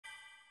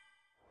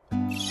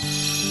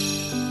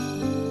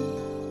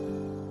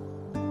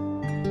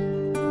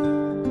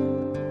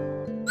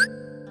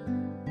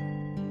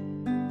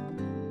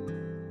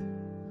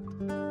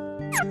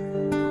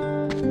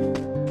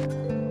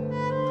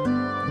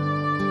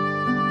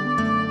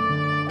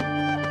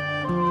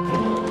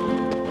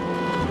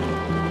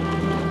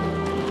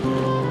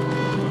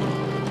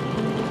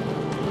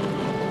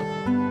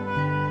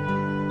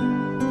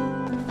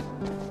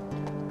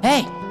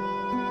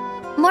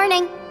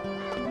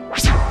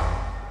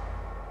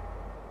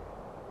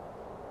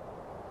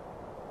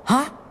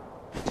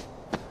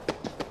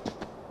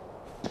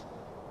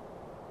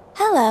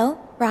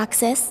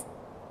Roxas.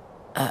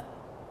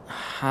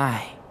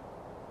 Hi.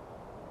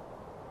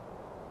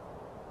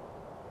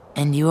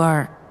 And you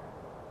are...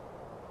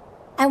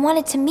 I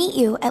wanted to meet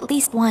you at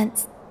least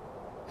once.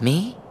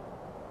 me?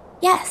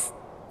 Yes,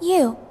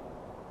 you.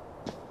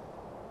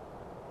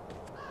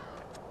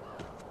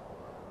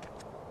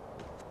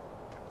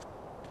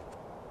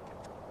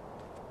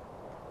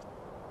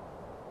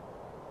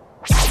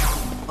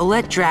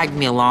 Olette dragged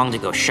me along to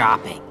go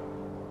shopping.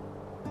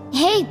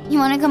 Hey, you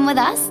wanna come with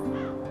us?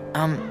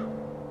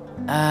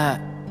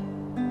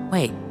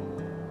 Wait.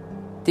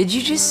 Did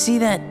you just see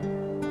that?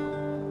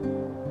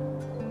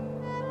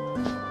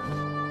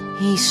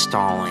 He's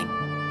stalling.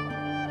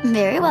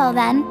 Very well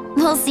then.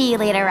 We'll see you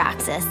later,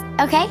 Roxas.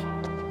 Okay?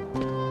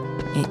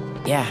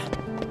 Yeah.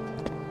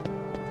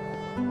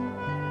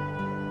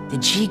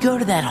 Did she go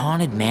to that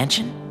haunted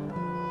mansion?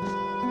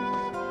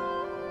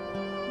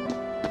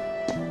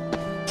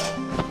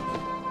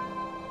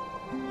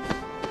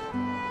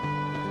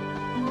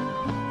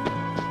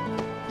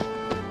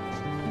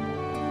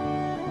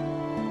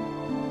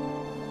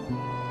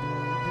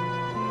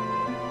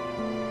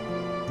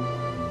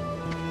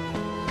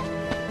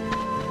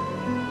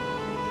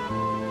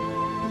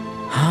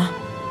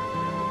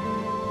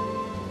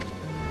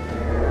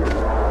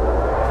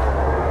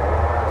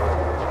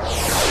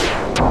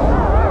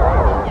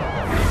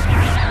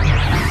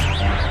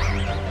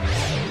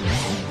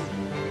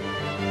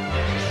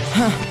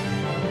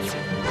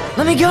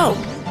 Let me go!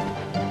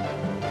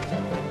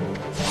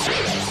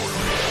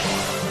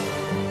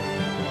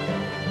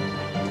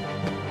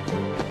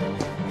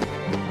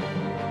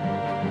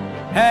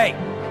 Hey,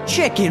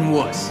 chicken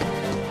wuss.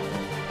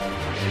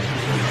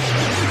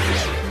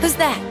 Who's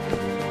that?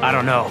 I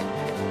don't know,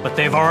 but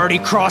they've already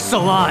crossed the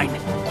line.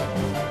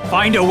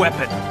 Find a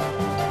weapon.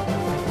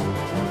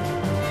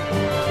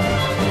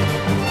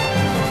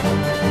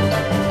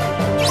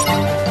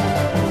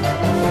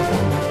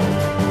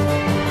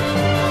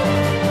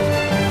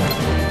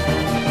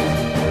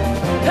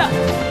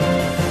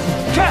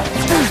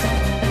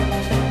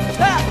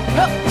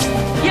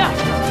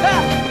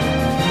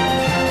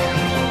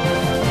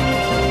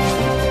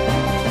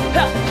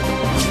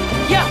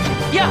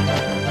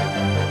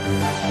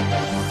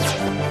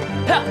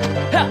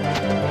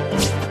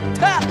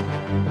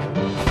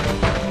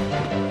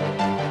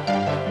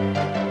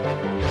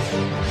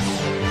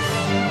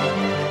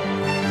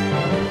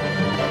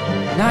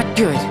 Not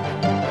good.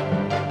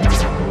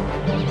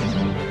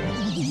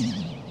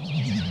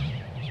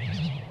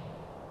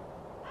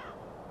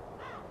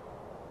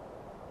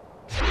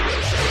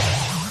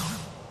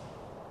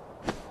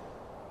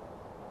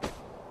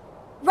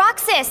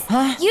 Roxas!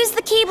 Huh? Use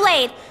the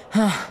Keyblade!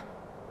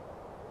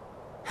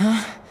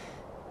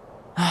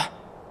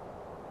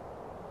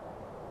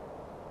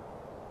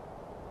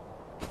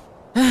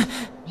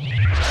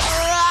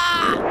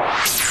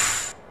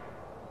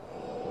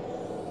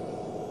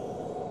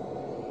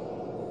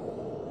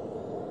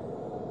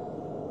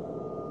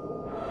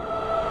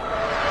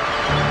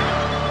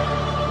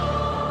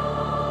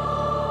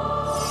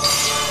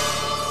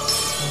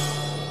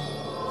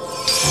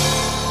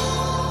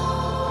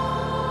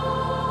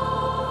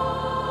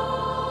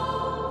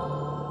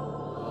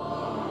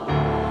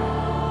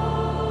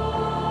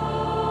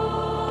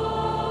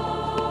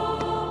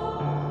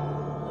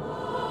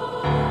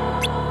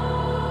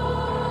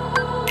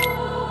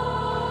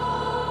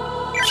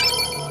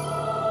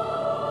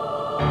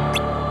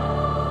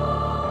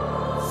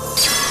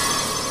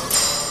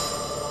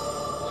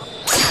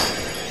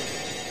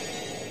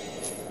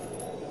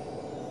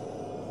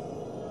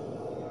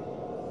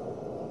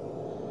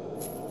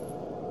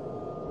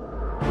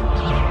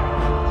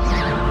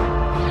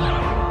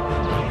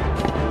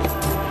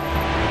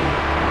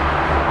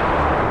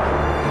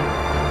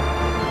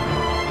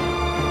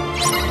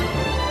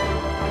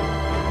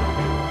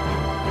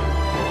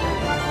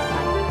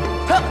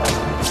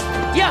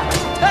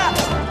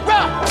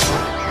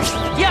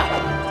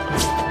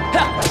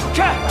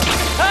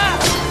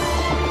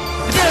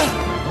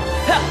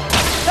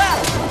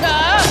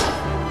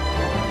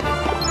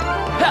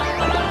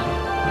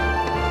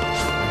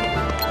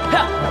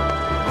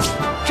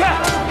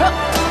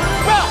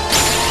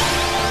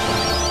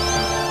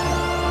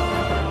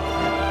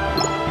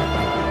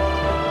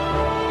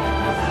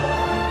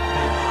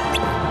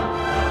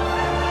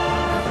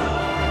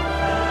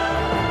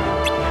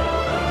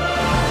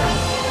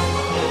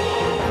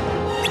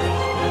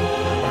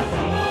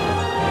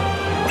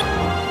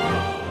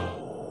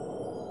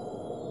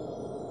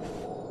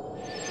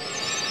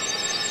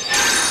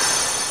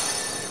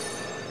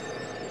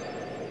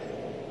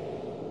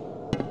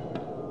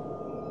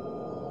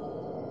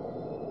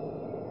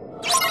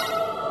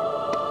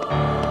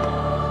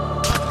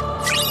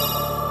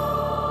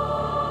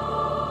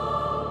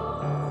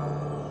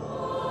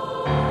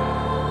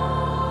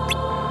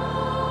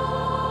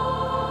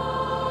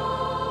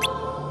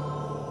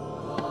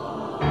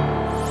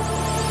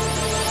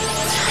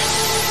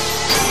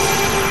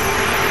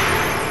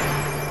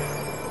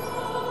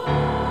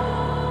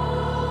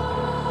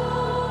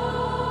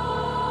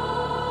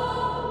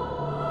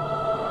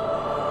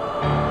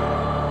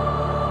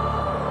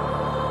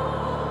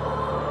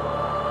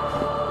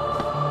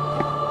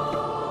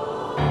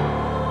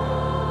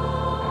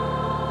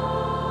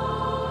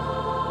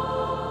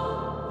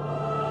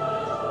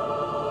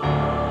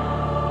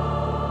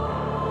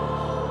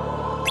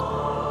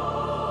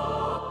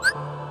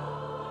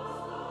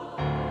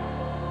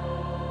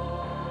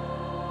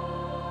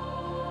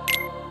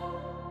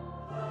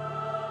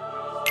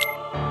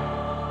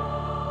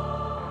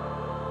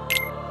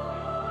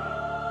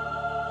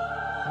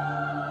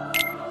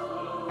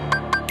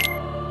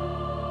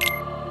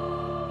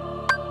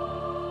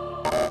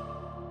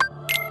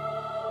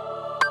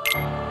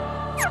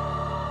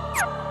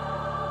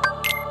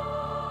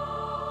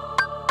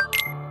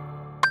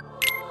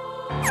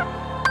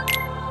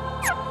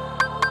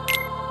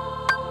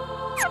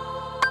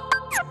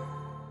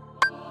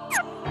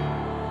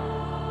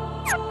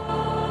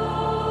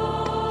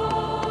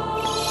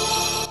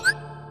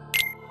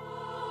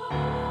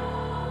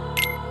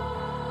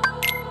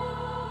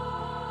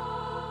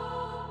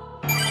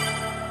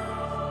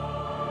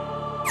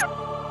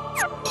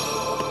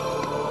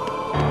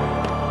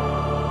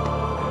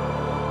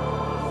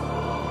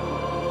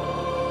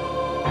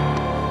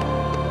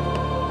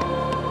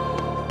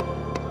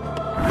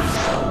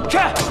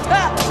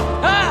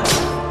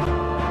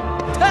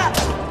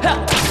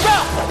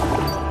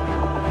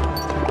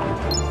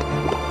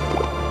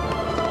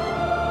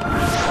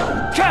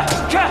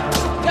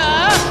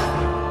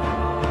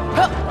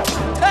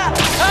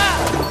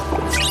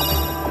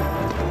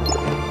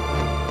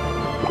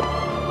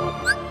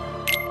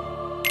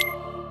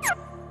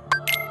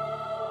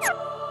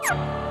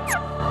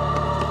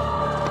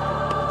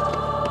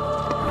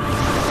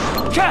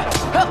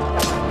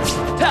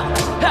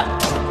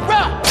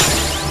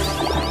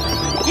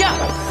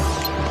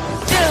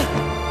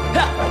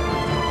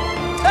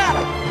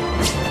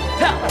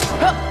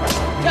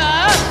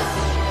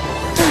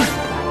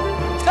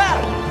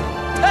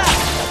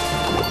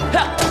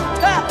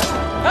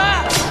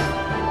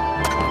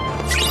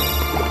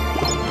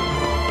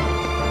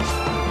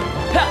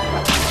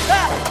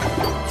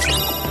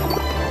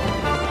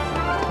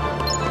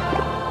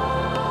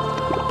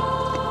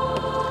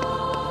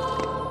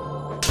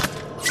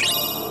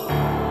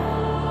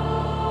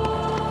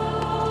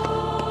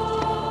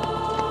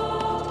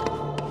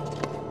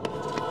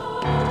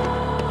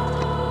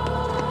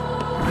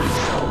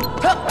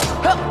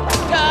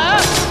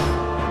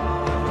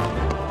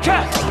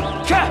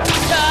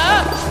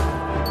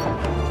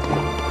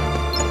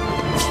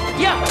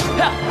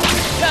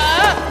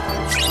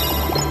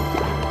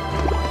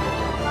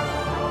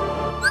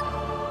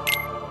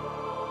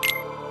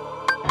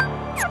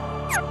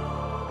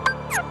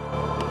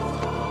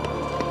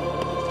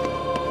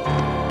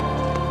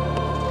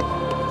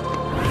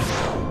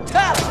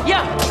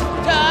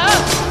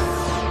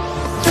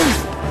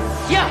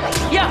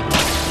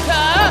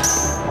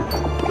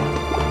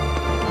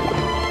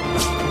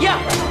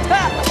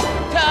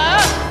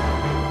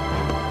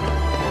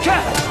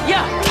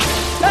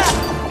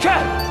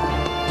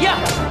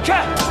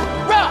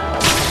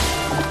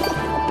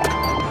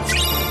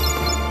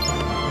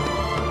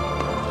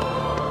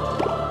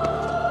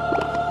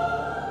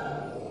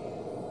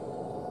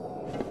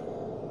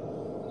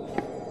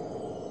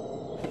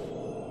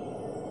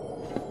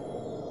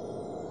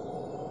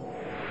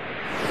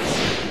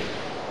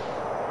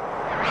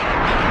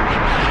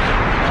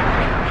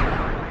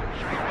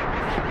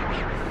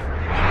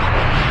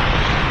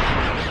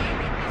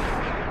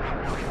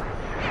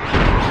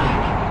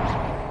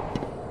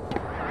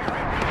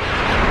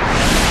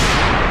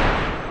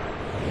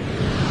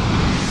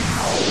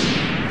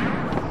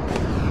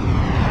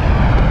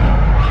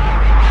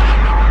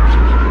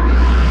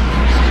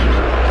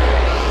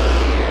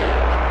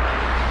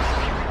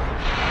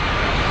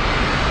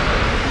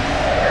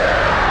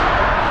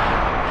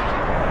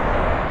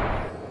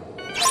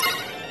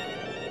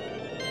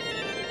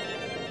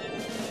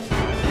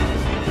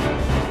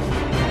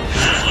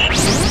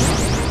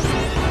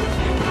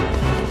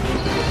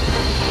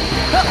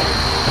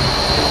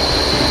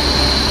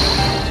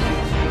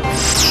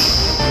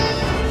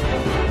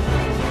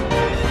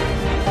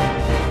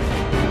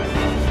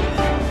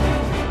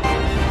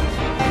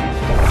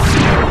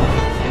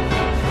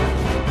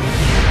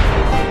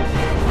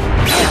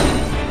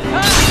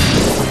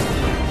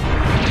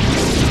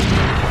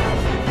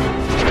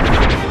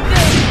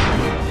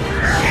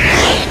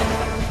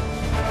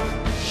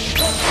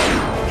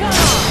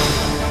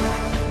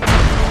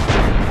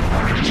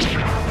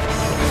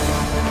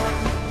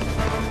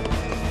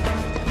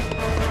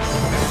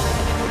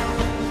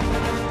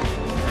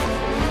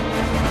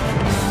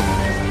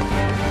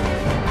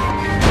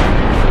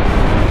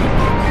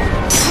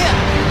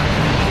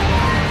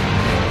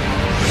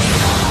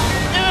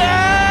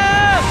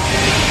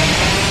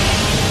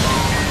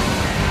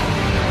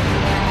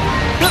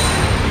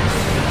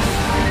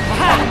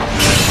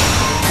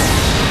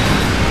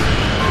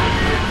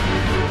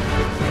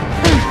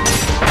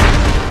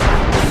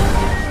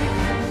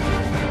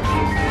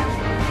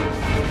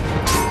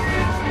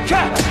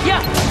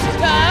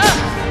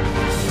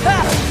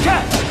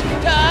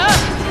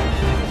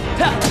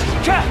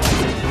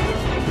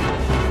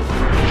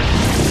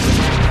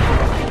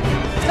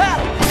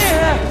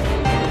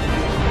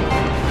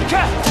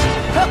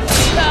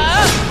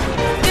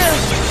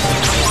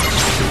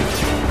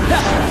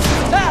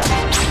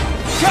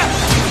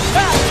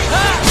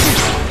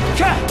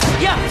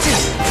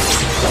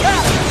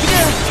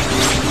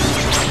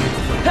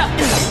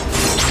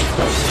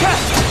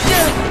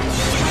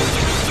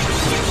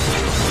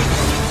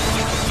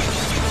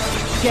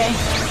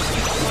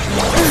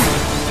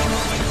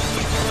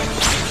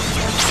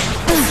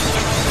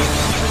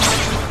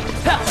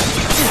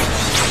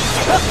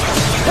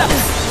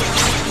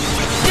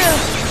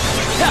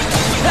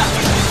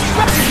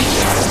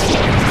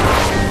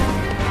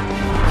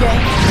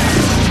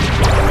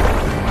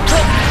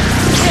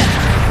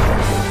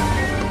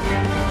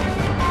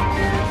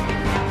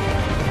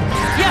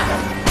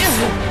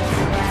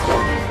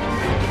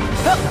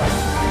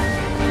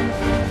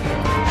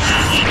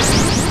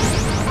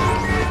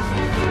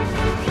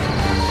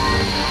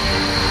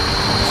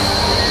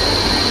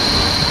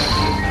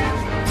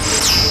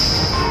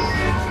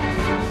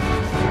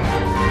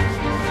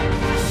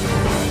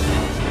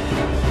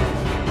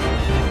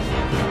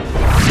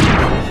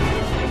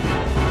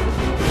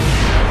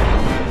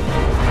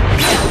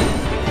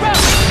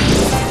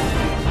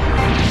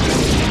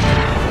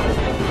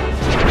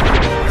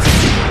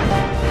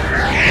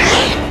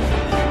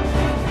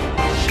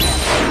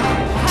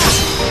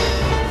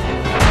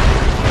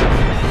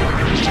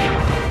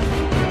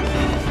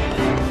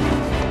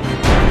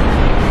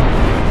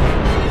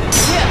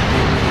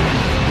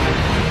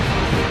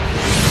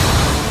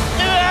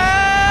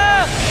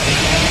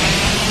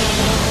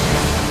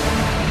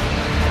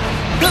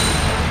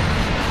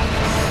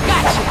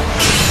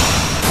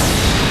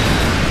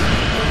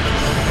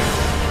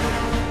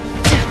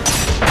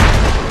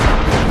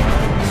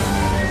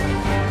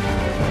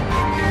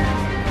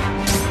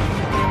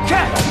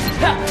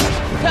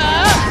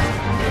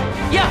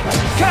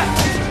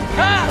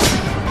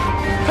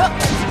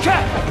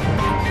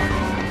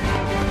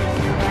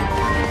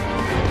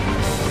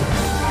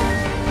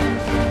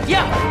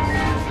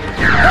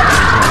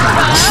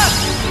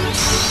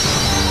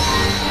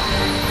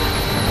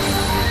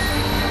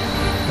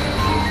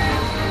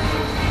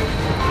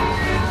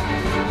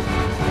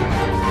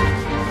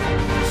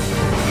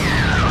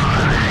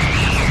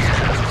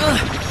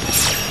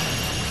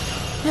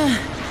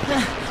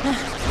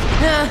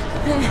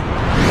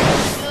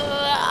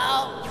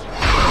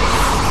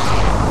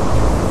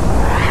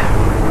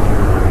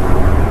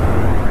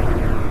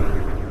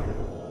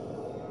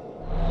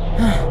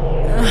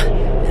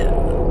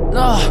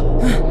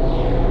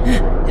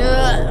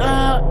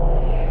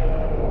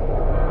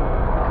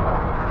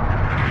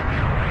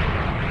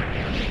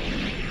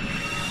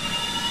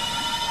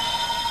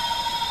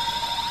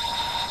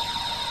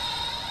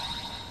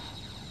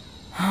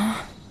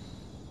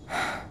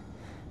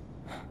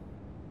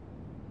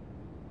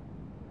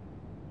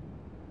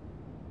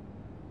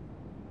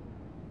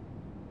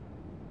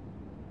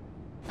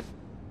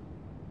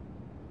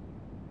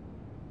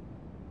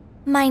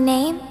 My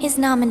name is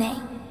Naminé.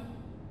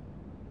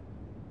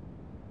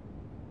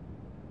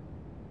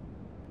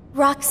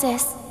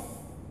 Roxas,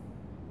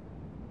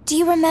 do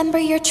you remember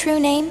your true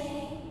name?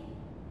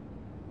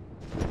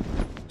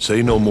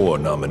 Say no more,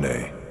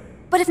 Naminé.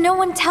 But if no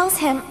one tells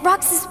him,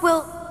 Roxas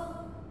will...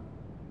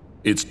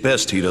 It's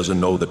best he doesn't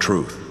know the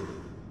truth.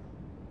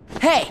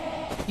 Hey!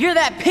 You're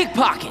that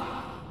pickpocket!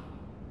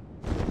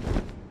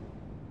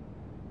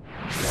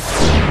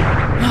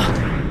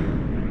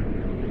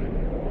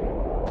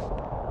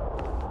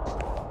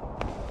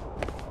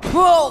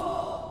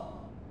 Whoa!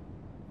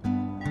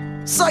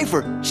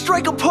 Cypher,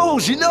 strike a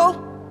pose, you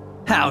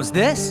know? How's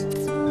this?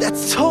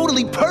 That's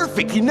totally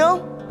perfect, you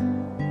know?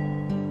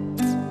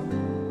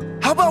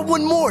 How about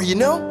one more, you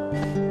know?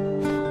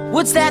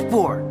 What's that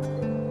for?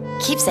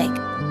 Keepsake.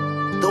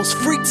 Those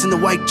freaks in the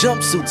white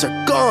jumpsuits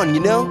are gone, you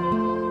know?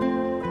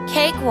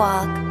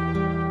 Cakewalk.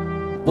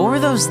 What were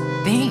those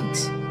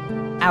things?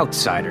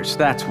 Outsiders,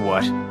 that's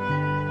what.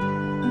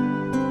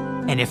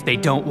 And if they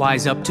don't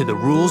wise up to the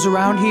rules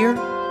around here,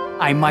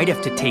 I might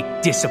have to take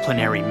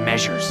disciplinary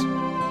measures.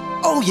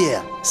 Oh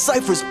yeah,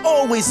 Cypher's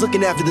always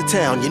looking after the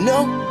town, you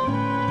know?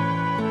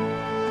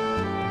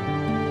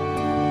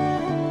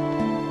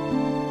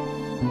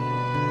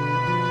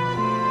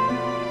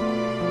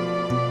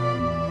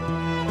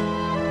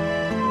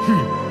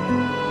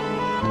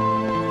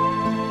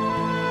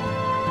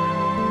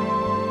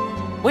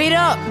 Wait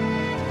up!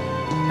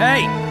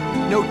 Hey,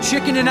 no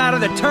chickening out of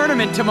the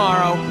tournament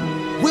tomorrow.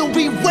 We'll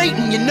be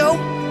waiting, you know?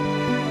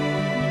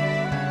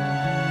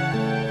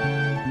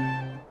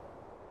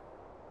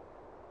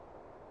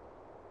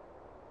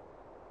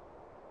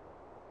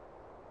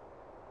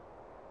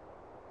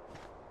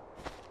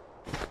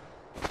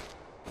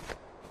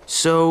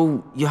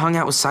 So, you hung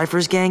out with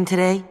Cypher's gang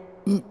today?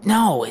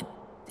 No,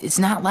 it's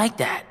not like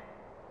that.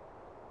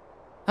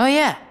 Oh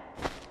yeah.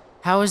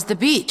 How was the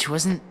beach?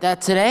 Wasn't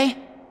that today?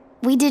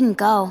 We didn't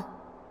go.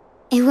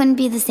 It wouldn't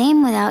be the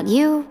same without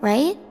you,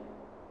 right?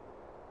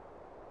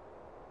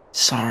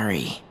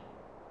 Sorry.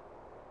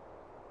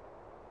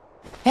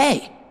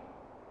 Hey,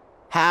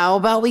 how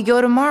about we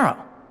go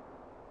tomorrow?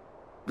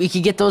 We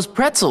could get those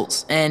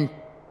pretzels and...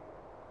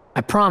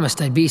 I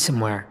promised I'd be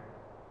somewhere.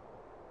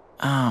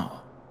 Oh.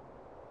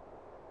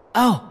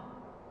 Oh.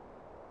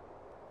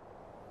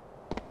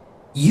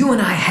 You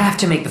and I have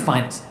to make the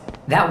finals.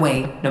 That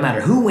way, no matter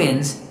who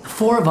wins, the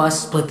four of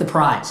us split the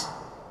prize.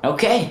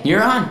 Okay,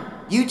 you're on.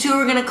 You two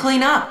are gonna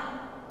clean up.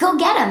 Go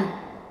get him.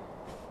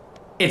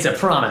 It's a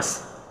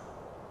promise.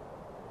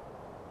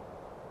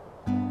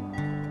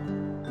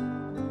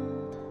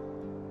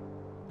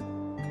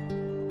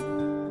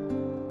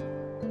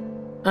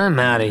 I'm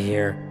out of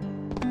here.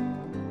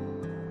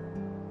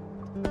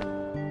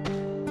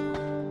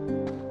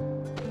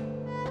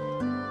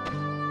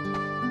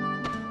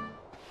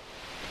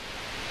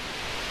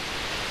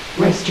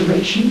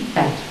 Restoration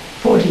at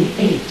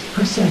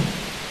 48%.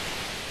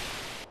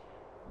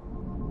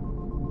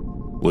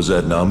 Was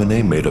that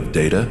Naminé made of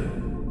data?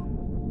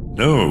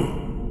 No.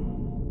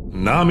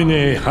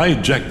 Naminé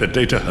hijacked the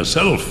data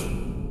herself.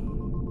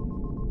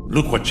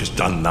 Look what she's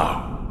done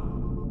now.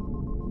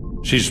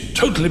 She's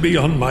totally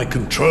beyond my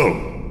control.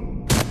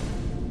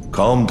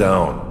 Calm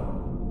down.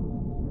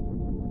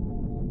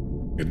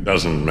 It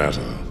doesn't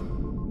matter.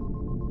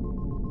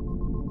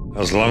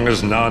 As long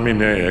as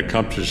Naminé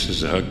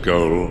accomplishes her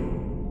goal,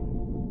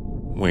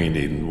 we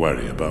needn't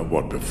worry about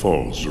what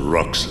befalls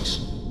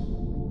Roxas.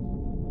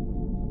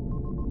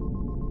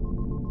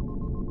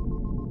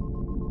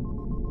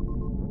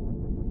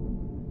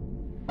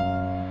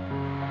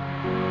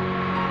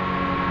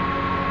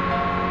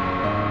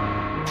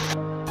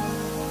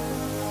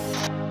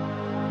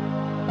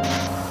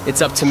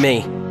 It's up to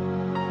me.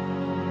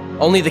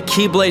 Only the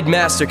Keyblade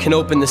Master can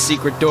open the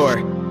secret door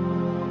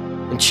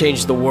and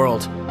change the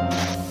world.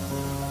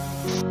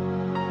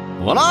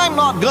 Well, I'm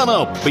not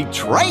gonna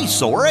betray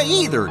Sora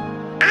either.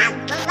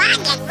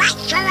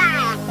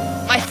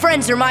 My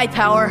friends are my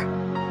power.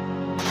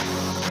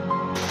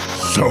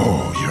 So,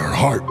 your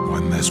heart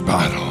won this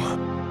battle.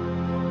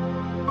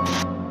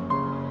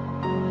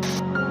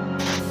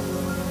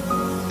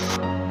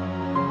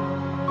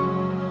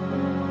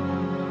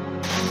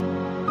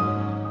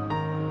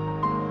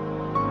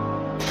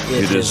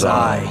 It is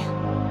I,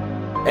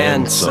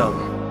 and some.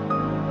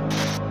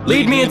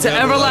 Lead me into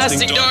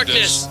everlasting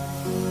darkness!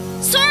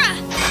 Sora!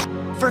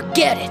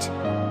 Forget it.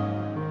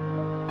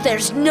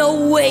 There's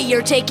no way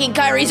you're taking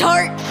Kairi's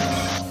heart.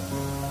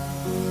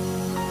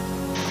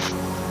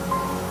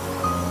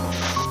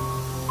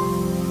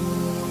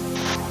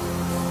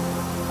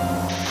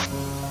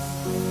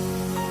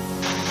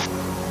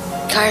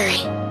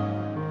 Kairi.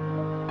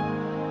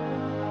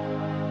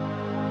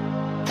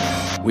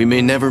 We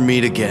may never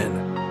meet again,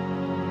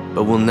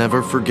 but we'll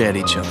never forget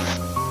each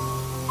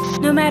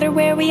other. No matter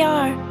where we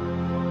are,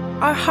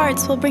 our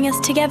hearts will bring us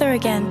together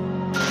again.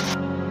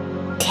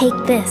 Take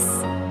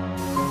this.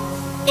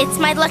 It's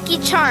my lucky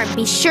charm.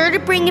 Be sure to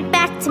bring it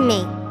back to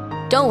me.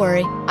 Don't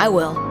worry, I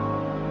will.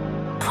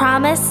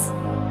 Promise?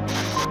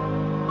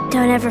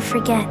 Don't ever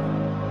forget.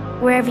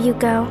 Wherever you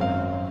go,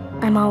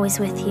 I'm always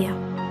with you.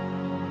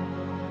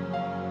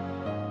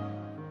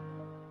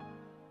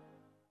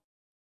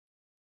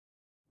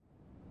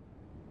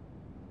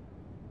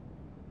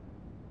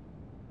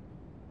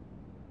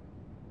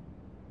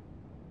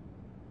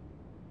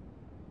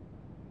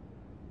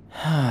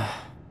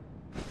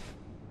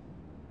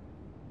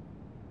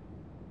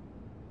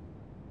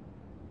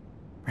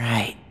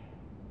 Right.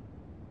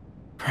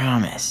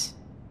 Promise.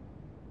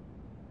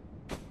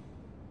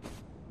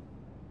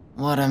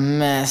 What a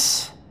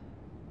mess.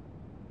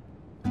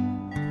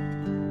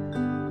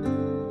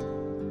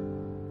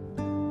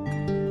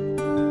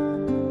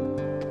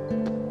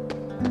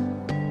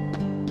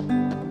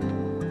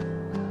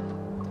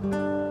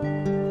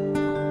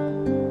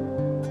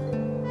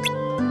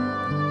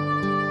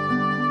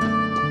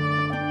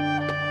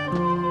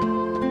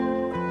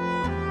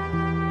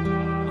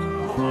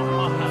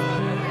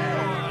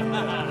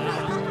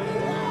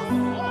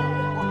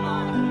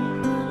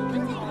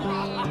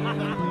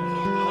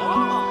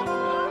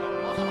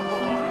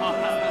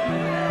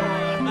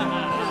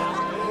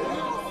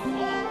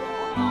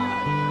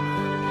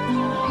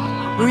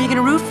 Who are you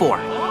gonna root for?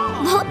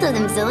 Both of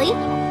them, silly.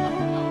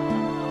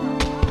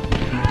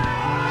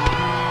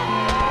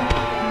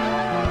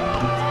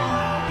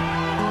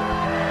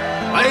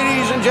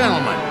 Ladies and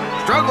gentlemen,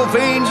 struggle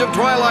fiends of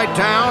Twilight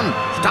Town,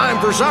 it's time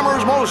for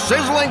summer's most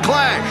sizzling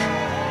clash.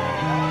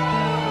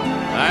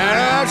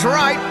 That's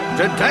right,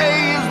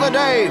 today is the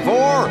day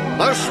for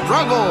the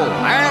struggle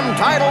and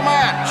title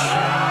match.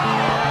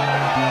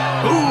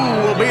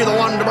 Who will be the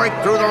one to break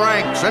through the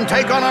ranks and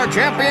take on our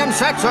champion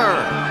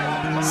Setzer?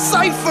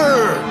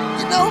 Cypher!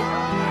 You know?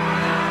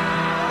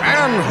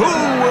 And who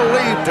will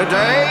leave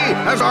today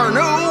as our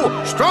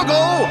new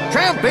struggle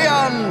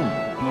champion?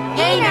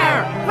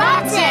 Gainer!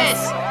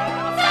 Roxas!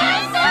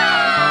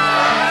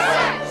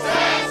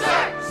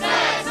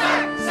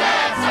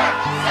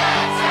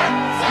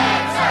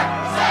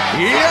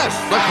 Yes,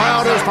 the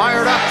crowd is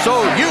fired up,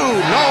 so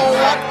you know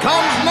what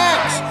comes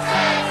next.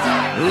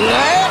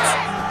 Let's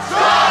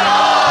struggle!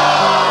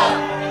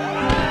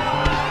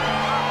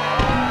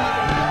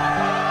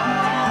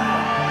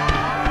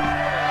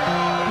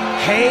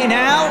 Hey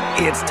now,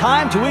 it's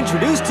time to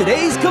introduce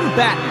today's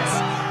combatants.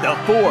 The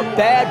 4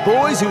 bad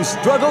boys who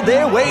struggled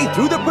their way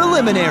through the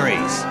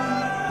preliminaries.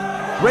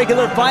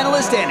 Regular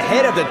finalist and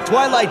head of the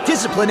Twilight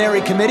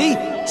Disciplinary Committee,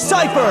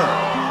 Cypher.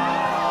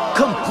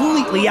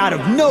 Completely out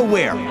of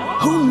nowhere.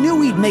 Who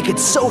knew he'd make it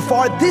so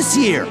far this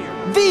year?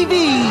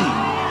 Vivi!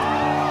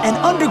 An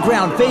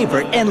underground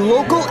favorite and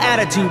local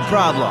attitude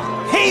problem,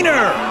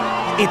 Hayner!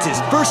 It's his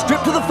first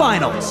trip to the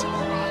finals.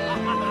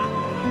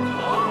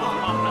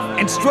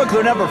 And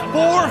struggler number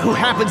 4, who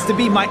happens to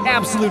be my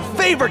absolute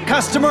favorite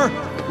customer,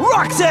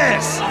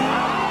 Roxas!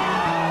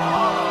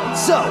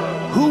 So,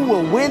 who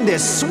will win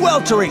this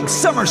sweltering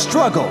summer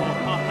struggle?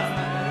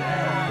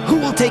 Who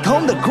will take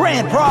home the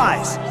grand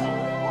prize?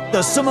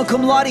 The summa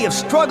cum laude of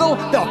struggle,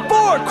 the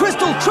 4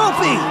 Crystal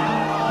Trophy!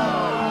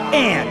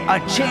 And a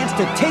chance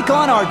to take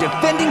on our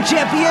defending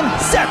champion,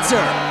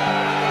 Setzer!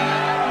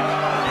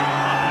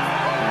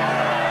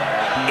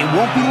 It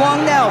won't be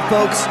long now,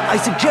 folks. I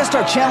suggest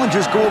our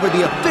challengers go over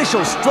the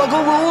official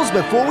struggle rules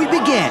before we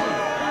begin.